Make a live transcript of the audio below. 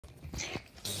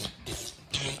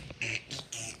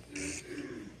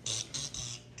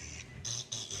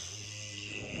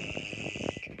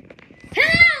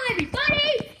Hello,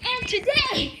 everybody! And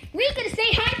today, we're going to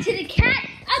say hi to the cat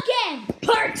again.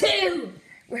 Part 2.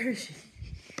 Where is she?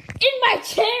 In my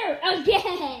chair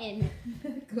again.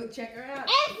 Go check her out.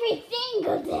 Every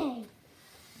single day.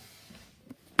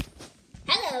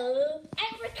 Hello.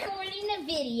 I'm recording a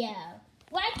video.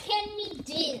 What can we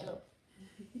do?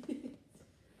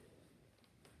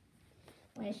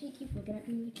 Why does she keep looking at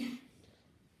me like that?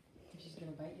 She's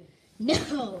gonna bite you.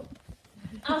 No.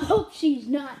 I hope she's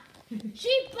not.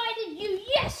 She bited you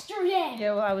yesterday.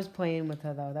 Yeah, well, I was playing with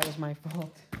her though. That was my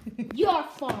fault. Your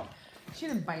fault. She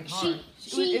didn't bite hard.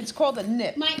 She- It's called a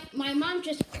nip. My mom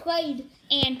just played,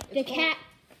 and the cat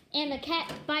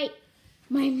bite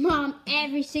my mom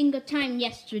every single time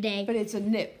yesterday. But it's a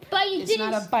nip. But you It's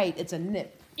didn't. not a bite. It's a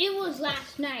nip. It was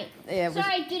last night. Yeah, it was,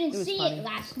 Sorry I didn't it was see funny. it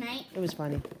last night, It was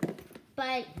funny.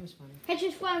 but It was funny. I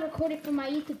just want to record it for my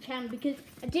YouTube channel because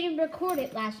I didn't record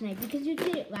it last night because you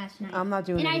did it last night. I'm not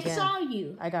doing and it I again. saw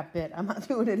you. I got bit. I'm not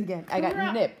doing it again. I got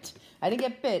Correct. nipped. I didn't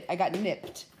get bit. I got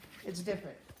nipped. It's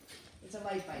different. It's a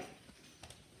light bite.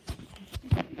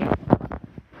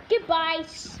 Goodbye.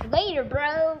 Later,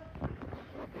 bro.